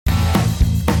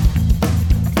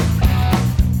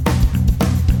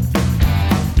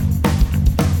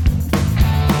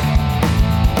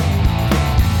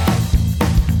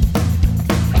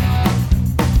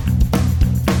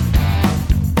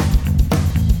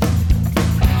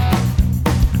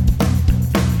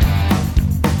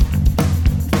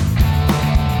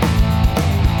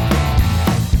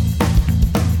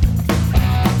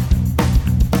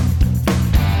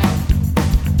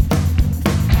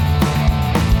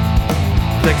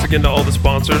Thanks again to all the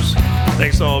sponsors.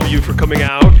 Thanks to all of you for coming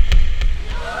out.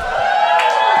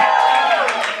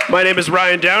 My name is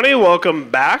Ryan Downey. Welcome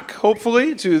back,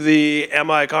 hopefully, to the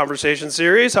MI Conversation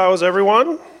series. How is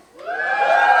everyone?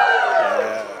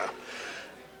 Yeah.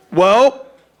 Well,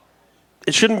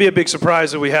 it shouldn't be a big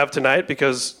surprise that we have tonight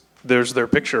because there's their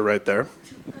picture right there.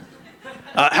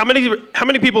 How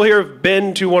many people here have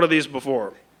been to one of these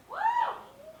before?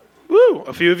 Woo,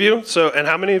 a few of you. And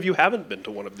how many of you haven't been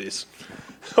to one of these?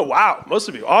 Wow, most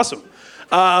of you. Awesome.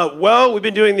 Well, we've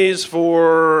been doing these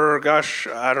for,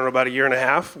 I don't know, about a year and a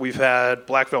half. We've had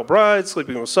Black Veil Bride,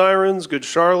 Sleeping with Sirens, Good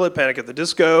Charlotte, Panic at the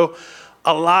Disco,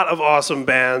 a lot of awesome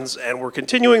bands, and we're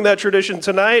continuing that tradition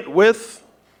tonight with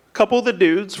a couple of the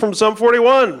dudes from Sum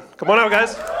 41. Come on out,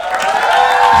 guys.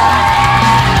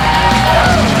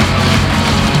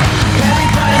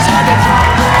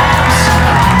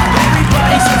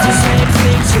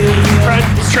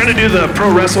 He's trying to do the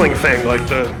pro wrestling thing, like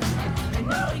the...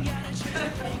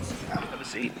 Have a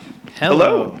seat.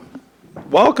 Hello.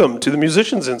 Welcome to the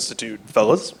Musicians Institute,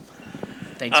 fellas.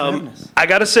 Thanks for having us. I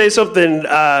got to say something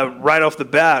right off the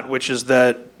bat, which is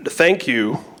that thank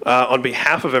you on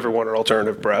behalf of everyone at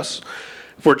Alternative Press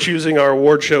for choosing our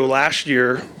award show last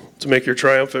year to make your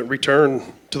triumphant return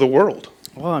to the world.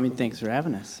 Well, thanks for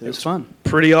having us. It was fun.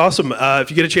 Pretty awesome. If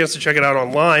you get a chance to check it out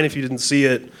online, if you didn't see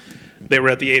it, they were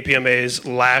at the APMAs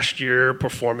last year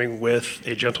performing with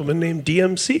a gentleman named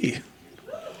DMC.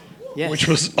 Yes. Which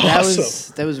was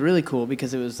awesome. That was really cool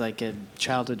because it was like a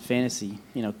childhood fantasy,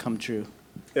 come true.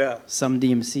 Yeah. Some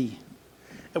DMC.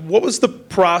 And what was the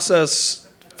process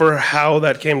for how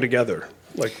that came together?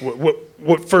 Like,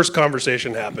 what first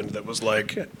conversation happened that was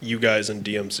like you guys and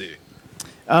DMC?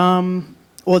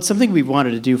 Well, it's something we've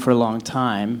wanted to do for a long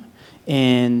time.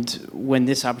 And when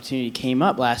this opportunity came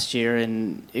up last year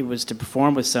and it was to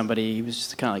perform with somebody, he was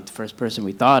just kind of like the first person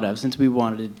we thought of since we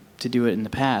wanted to do it in the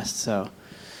past. So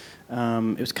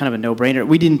it was kind of a no-brainer.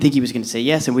 We didn't think he was going to say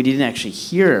yes, and we didn't actually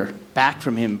hear back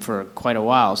from him for quite a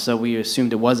while. So we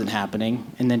assumed it wasn't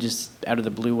happening. And then just out of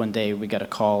the blue one day, we got a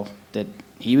call that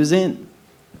he was in.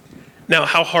 Now,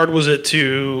 how hard was it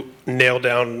to nail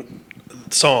down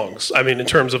songs? In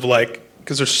terms of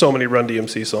because there's so many Run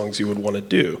DMC songs you would want to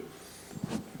do.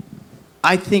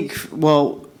 I think,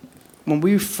 when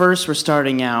we first were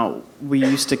starting out, we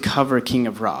used to cover King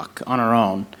of Rock on our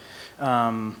own.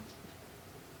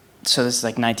 So this is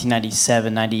like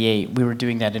 1997, 98. We were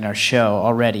doing that in our show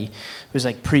already. It was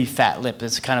like pre-Fat Lip.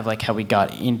 It's kind of like how we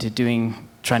got into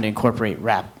trying to incorporate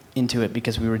rap into it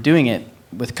because we were doing it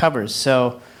with covers.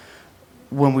 So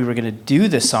when we were going to do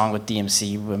this song with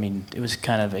DMC, it was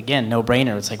kind of, again,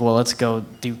 no-brainer. It's like, well, let's go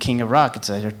do King of Rock. It's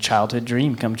a childhood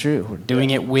dream come true. We're doing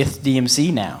it with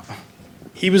DMC now.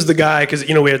 He was the guy, because,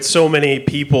 we had so many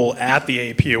people at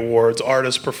the AP Awards,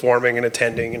 artists performing and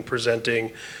attending and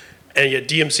presenting, and yet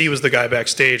DMC was the guy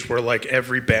backstage where,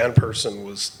 every band person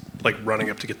was, running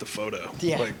up to get the photo.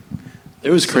 Yeah.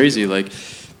 It was crazy.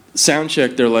 Sound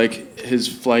check, they're like, his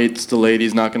flight's delayed,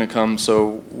 he's not going to come,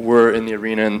 so we're in the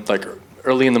arena and,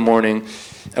 early in the morning,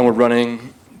 and we're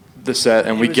running the set,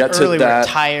 and we get to that.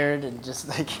 We're tired and just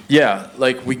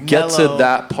we get to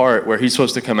that part where he's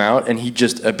supposed to come out, and he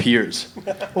just appears.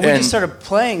 Well, we just started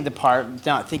playing the part,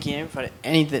 not thinking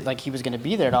anything he was going to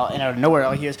be there at all, and out of nowhere,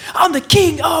 all he hears, "I'm the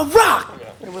King of Rock!"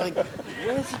 And we're like,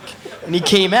 "Where is he?" And he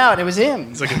came out, it was him.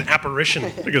 It's like an apparition,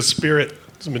 like a spirit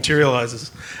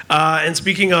materializes. And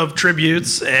speaking of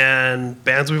tributes and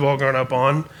bands we've all grown up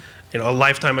on, a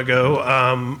lifetime ago,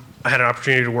 I had an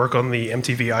opportunity to work on the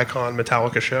MTV Icon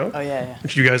Metallica show. Oh, yeah.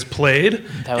 Which you guys played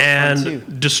that was and fun too.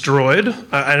 Destroyed. And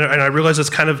I realize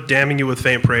it's kind of damning you with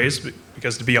faint praise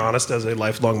because, to be honest, as a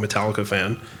lifelong Metallica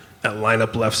fan, that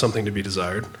lineup left something to be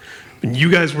desired. And you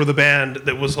guys were the band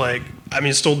that was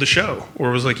stole the show,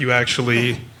 where it was you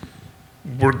actually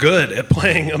were good at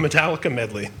playing a Metallica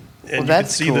medley. And you could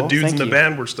see the dudes in the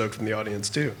band were stoked from the audience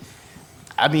too.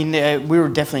 We were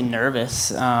definitely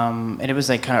nervous, and it was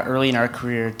kind of early in our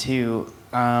career too.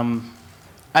 I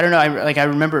don't know. I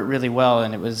remember it really well,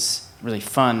 and it was really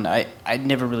fun. I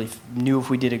never really knew if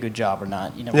we did a good job or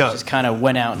not. We just kind of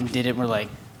went out and did it. And we're like,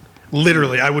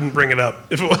 literally, I wouldn't bring it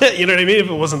up if it, you know what I mean, if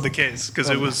it wasn't the case,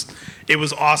 because it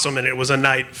was awesome, and it was a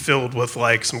night filled with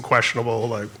some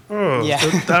questionable I don't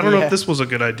know if this was a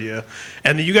good idea.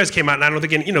 And then you guys came out, and I don't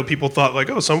think people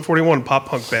thought Sum 41 pop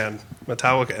punk band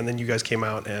Metallica, and then you guys came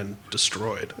out and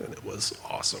destroyed, and it was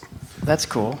awesome. That's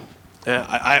cool. Yeah,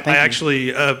 I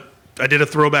actually I did a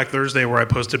Throwback Thursday where I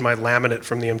posted my laminate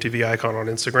from the MTV Icon on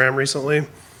Instagram recently,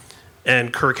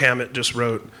 and Kirk Hammett just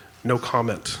wrote, "No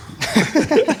comment."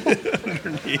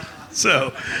 underneath.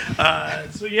 So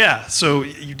yeah. So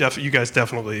you guys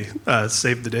definitely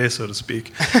saved the day, so to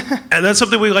speak. And that's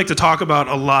something we like to talk about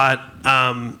a lot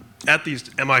at these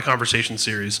MI Conversation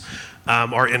series.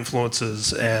 Our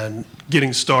influences and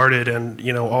getting started, and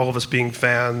all of us being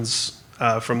fans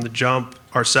from the jump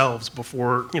ourselves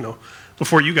before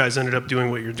you guys ended up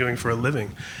doing what you're doing for a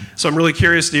living. So I'm really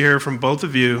curious to hear from both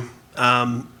of you.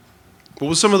 What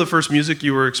was some of the first music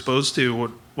you were exposed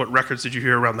to? What records did you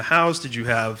hear around the house? Did you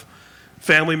have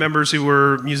family members who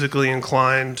were musically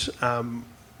inclined?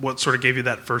 What sort of gave you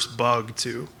that first bug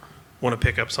to want to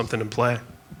pick up something and play?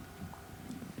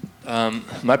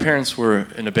 My parents were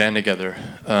in a band together,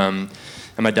 and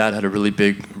my dad had a really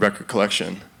big record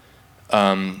collection.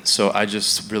 So I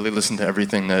just really listened to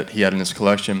everything that he had in his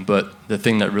collection. But the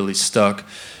thing that really stuck,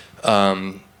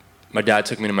 my dad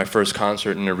took me to my first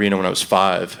concert in an arena when I was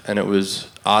 5, and it was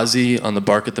Ozzy on the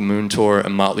Bark at the Moon tour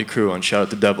and Motley Crue on Shout at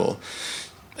the Devil.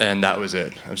 And that was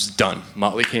it. I was done.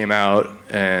 Motley came out,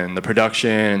 and the production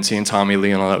and seeing Tommy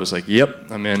Lee and all that was like, yep,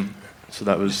 I'm in. So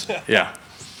that was, yeah.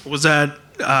 Was that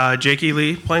Jakey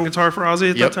Lee playing guitar for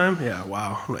Ozzy at Yep. that time? Yeah,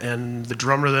 wow. And the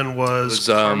drummer then was,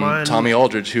 It was Carmine? Tommy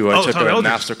Aldridge, who I took Tommy a Aldridge.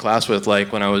 master class with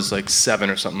when I was 7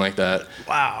 or something like that.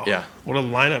 Wow. Yeah. What a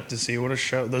lineup to see. What a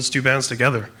show. Those two bands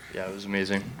together. Yeah, it was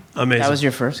amazing. Amazing. That was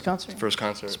your first concert? First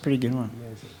concert. It's a pretty good one.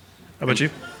 How about you?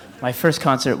 My first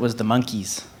concert was the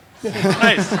Monkees.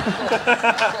 Nice.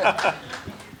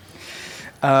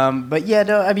 But yeah,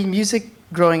 no, I mean, music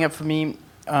growing up for me,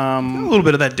 A little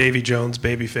bit of that Davy Jones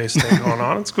babyface thing going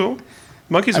on. It's cool.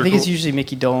 Monkeys I are think cool. it's usually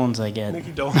Mickey Dolenz I get.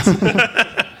 Nicky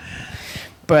Dolenz.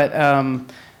 But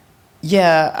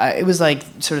it was like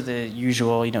sort of the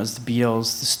usual, it was the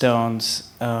Beatles, the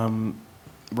Stones,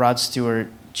 Rod Stewart,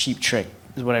 Cheap Trick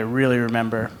is what I really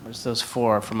remember. It was those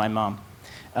 4 from my mom.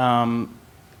 And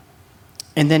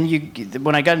then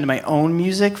when I got into my own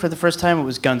music for the first time, it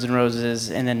was Guns N' Roses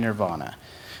and then Nirvana.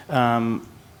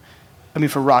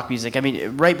 For rock music.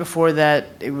 Right before that,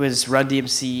 it was Run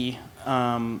DMC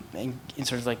and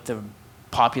sort of like the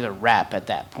popular rap at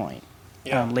that point,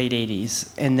 late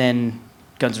 80s. And then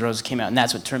Guns N' Roses came out, and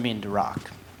that's what turned me into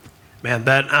rock. Man,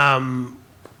 that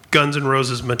Guns N'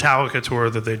 Roses Metallica tour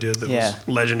that they did that was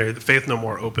legendary, that Faith No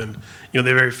More opened, they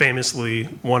very famously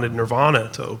wanted Nirvana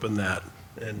to open that.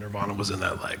 And Nirvana was in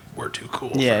that, we're too cool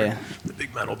for the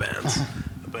big metal bands.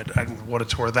 But what a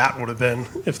tour that would have been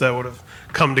if that would have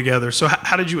come together. So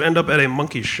how did you end up at a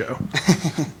Monkees show?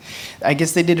 I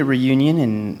guess they did a reunion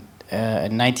in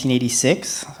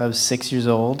 1986. I was 6 years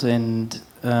old, and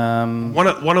one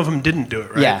of them didn't do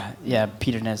it, right? Yeah,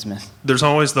 Peter Nesmith. There's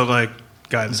always the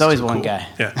guy. There's always one guy.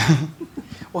 Yeah.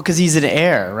 Well, because he's an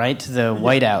heir, right, to the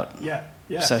Whiteout.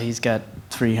 Yeah. So he's got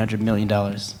 $300 million.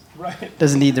 Right.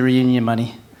 Doesn't need the reunion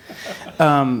money.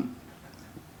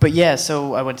 But yeah,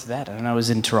 so I went to that. I was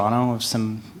in Toronto,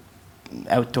 some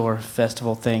outdoor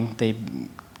festival thing. They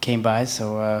came by,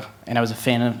 and I was a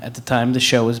fan at the time. The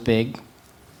show was big.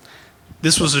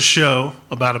 This was a show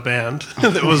about a band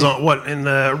that was on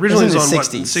originally it was on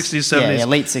 60s. 60s, 70s. Yeah,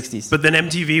 late 60s. But then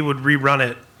MTV would rerun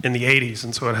it in the 80s,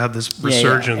 and so it had this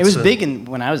resurgence. It was big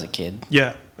when I was a kid.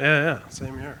 Yeah,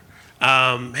 same here.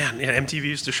 MTV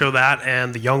used to show that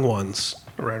and The Young Ones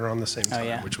right around the same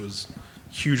time, which was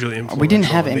hugely influential. We didn't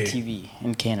have on me. MTV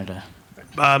in Canada.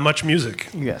 Much Music.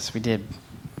 Yes, we did.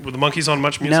 Were the Monkees on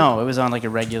Much Music? No, it was on a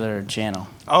regular channel.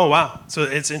 Oh, wow. So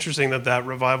it's interesting that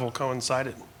revival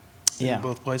coincided Yeah. in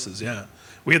both places, yeah.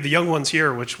 We had The Young Ones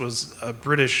here, which was a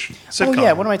British sitcom. Oh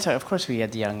yeah, what am I talking? Of course we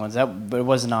had the Young Ones. But it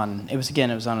wasn't on. It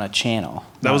was on a channel.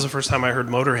 That was the first time I heard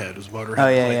Motorhead. It was Motorhead. Oh,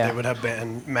 yeah. They would have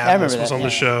band Madness was that, on the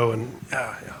show, and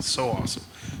so awesome,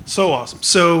 so awesome.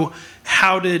 So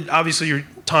obviously you're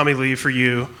Tommy Lee for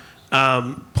you,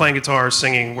 playing guitar,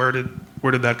 singing. Where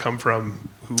did that come from?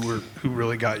 Who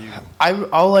really got you?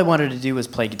 All I wanted to do was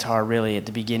play guitar really at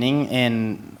the beginning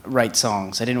and write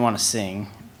songs. I didn't want to sing,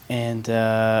 and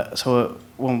so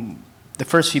when the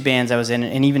first few bands I was in,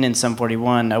 and even in Sum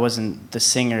 41, I wasn't the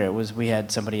singer. We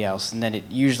had somebody else, and then it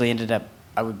usually ended up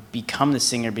I would become the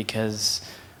singer because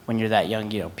when you're that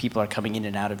young, people are coming in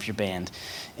and out of your band,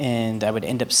 and I would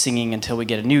end up singing until we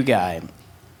get a new guy.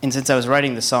 And since I was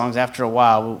writing the songs, after a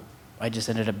while, I just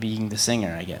ended up being the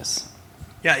singer, I guess.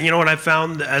 Yeah, what I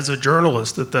found as a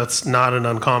journalist that's not an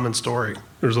uncommon story.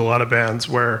 There's a lot of bands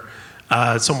where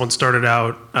someone started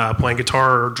out playing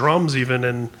guitar or drums even,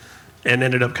 and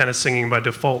ended up kind of singing by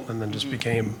default, and then just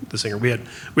became the singer. We had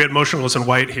Motionless in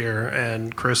White here,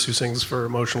 and Chris, who sings for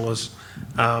Motionless,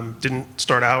 didn't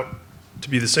start out to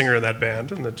be the singer in that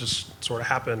band, and it just sort of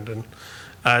happened. And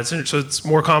so it's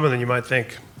more common than you might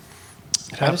think.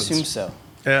 I would assume so.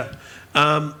 Yeah.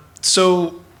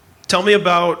 So tell me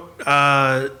about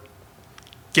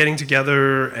getting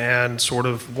together and sort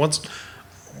of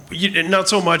not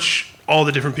so much all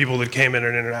the different people that came in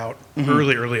and out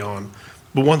early on,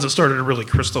 but ones that started to really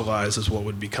crystallize as what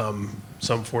would become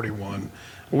Sum 41.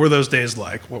 What were those days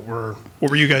like? What were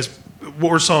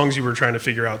songs you were trying to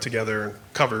figure out together,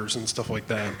 covers and stuff like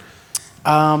that?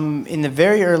 In the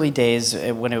very early days,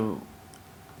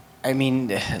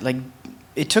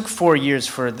 it took 4 years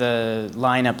for the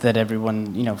lineup that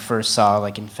everyone, first saw,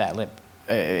 like in Fat Lip.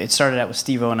 It started out with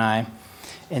Steve-O and I,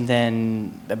 and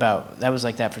then that was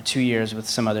like that for 2 years with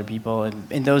some other people.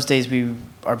 And in those days,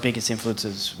 our biggest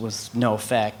influences was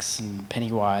NoFX and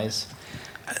Pennywise.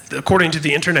 According to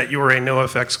the internet, you were a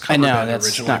NoFX cover band originally. I know,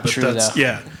 that's not true, though.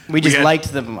 Yeah. We just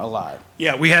liked them a lot.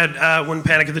 Yeah, we had, when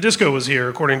Panic at the Disco was here,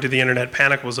 according to the internet,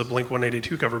 Panic was a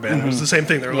Blink-182 cover band. It was the same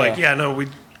thing. They were like,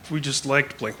 we just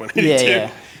liked Blink-182.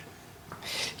 Yeah.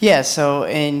 Yeah, so,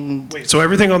 and... Wait, so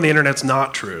everything on the internet's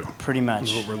not true? Pretty much.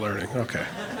 Is what we're learning, okay.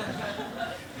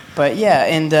 But yeah,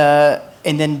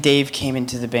 and then Dave came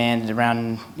into the band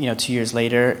around 2 years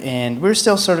later, and we were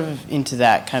still sort of into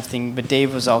that kind of thing. But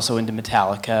Dave was also into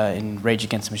Metallica and Rage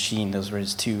Against the Machine. Those were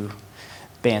his two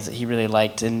bands that he really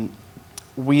liked, and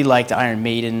we liked Iron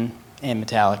Maiden and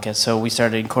Metallica. So we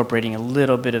started incorporating a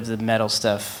little bit of the metal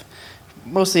stuff,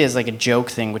 mostly as like a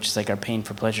joke thing, which is like our Pain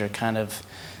for Pleasure kind of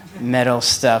metal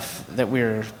stuff that we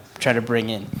were trying to bring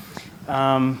in.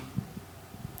 And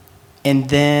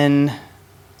then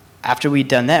after we'd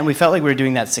done that, and we felt like we were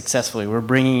doing that successfully, we were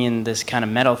bringing in this kind of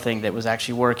metal thing that was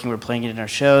actually working. We were playing it in our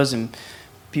shows, and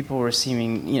people were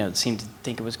seemed to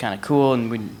think it was kind of cool, and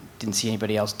we didn't see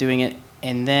anybody else doing it.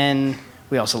 And then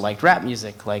we also liked rap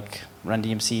music, like Run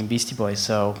DMC and Beastie Boys,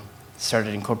 so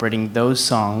started incorporating those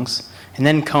songs. And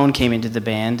then Cone came into the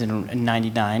band in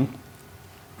 '99,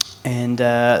 and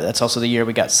that's also the year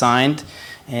we got signed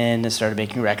and started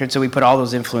making records. So we put all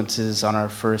those influences on our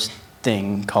first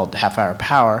thing called Half Hour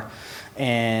Power,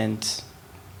 and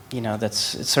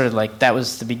it's sort of like that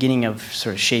was the beginning of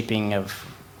sort of shaping of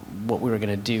what we were going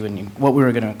to do and what we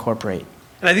were going to incorporate.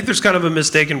 And I think there's kind of a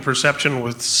mistaken perception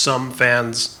with some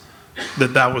fans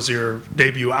that was your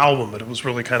debut album, but it was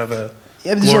really kind of a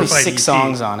there's only glorified 6 EP.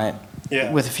 songs on it,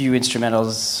 Yeah. with a few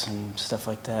instrumentals and stuff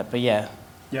like that. But yeah.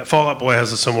 Yeah, Fall Out Boy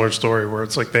has a similar story where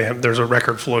it's like there's a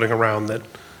record floating around that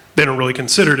they don't really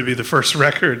consider to be the first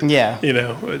record. Yeah.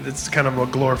 It's kind of a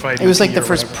glorified. It was like EP the or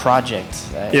first whatever. project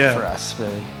Yeah. for us,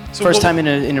 really. So First what- time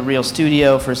in a real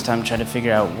studio, first time trying to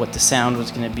figure out what the sound was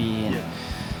going to be. And